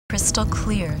crystal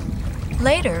clear.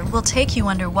 Later, we'll take you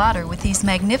underwater with these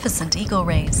magnificent eagle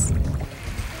rays.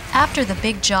 After the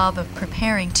big job of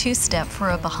preparing two-step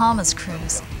for a Bahamas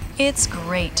cruise, it's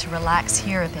great to relax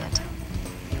here a bit.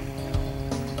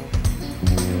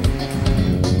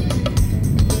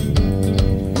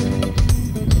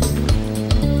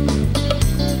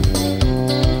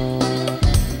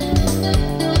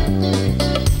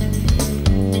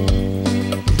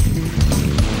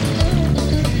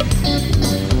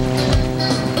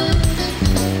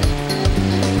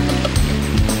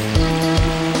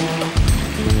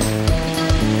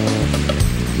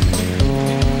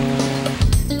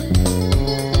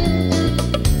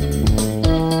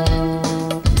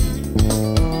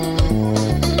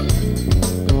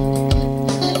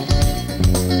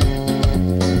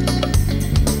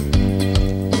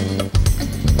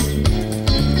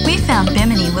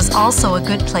 Bimini was also a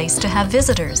good place to have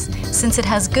visitors, since it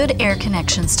has good air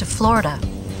connections to Florida.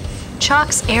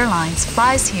 Chalk's Airlines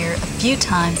flies here a few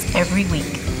times every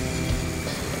week.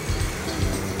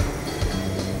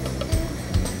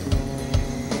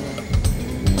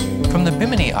 From the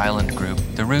Bimini Island group,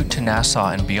 the route to Nassau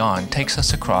and beyond takes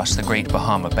us across the Great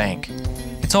Bahama Bank.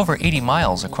 It's over 80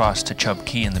 miles across to Chub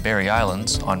Cay in the Berry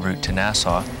Islands en route to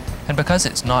Nassau, and because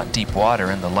it's not deep water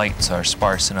and the lights are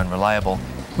sparse and unreliable,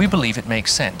 we believe it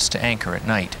makes sense to anchor at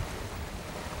night.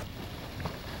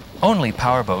 Only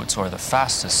powerboats or the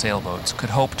fastest sailboats could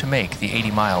hope to make the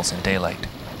 80 miles in daylight.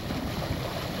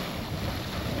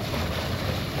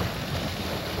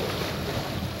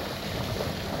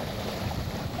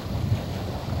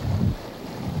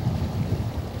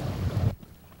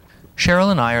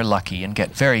 Cheryl and I are lucky and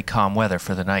get very calm weather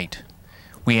for the night.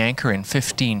 We anchor in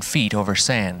 15 feet over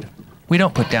sand. We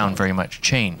don't put down very much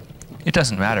chain. It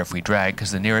doesn't matter if we drag because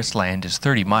the nearest land is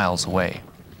 30 miles away.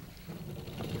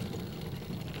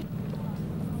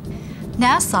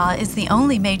 Nassau is the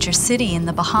only major city in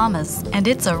the Bahamas, and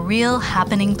it's a real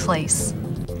happening place.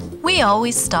 We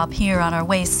always stop here on our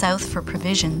way south for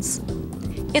provisions.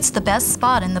 It's the best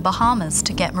spot in the Bahamas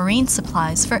to get marine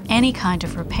supplies for any kind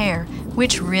of repair,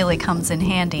 which really comes in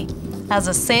handy. As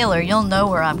a sailor, you'll know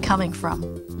where I'm coming from.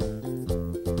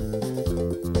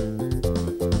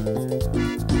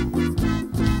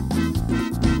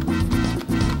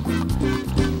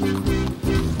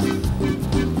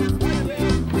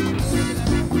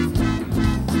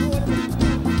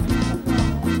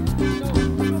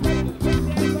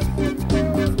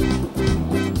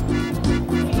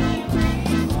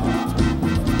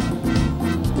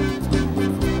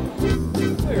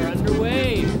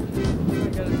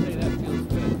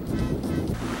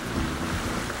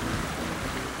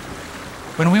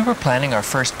 When we were planning our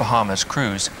first Bahamas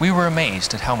cruise, we were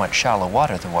amazed at how much shallow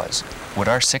water there was. Would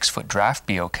our 6-foot draft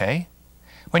be okay?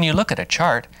 When you look at a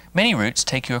chart, many routes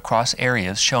take you across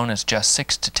areas shown as just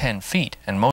 6 to 10 feet, and most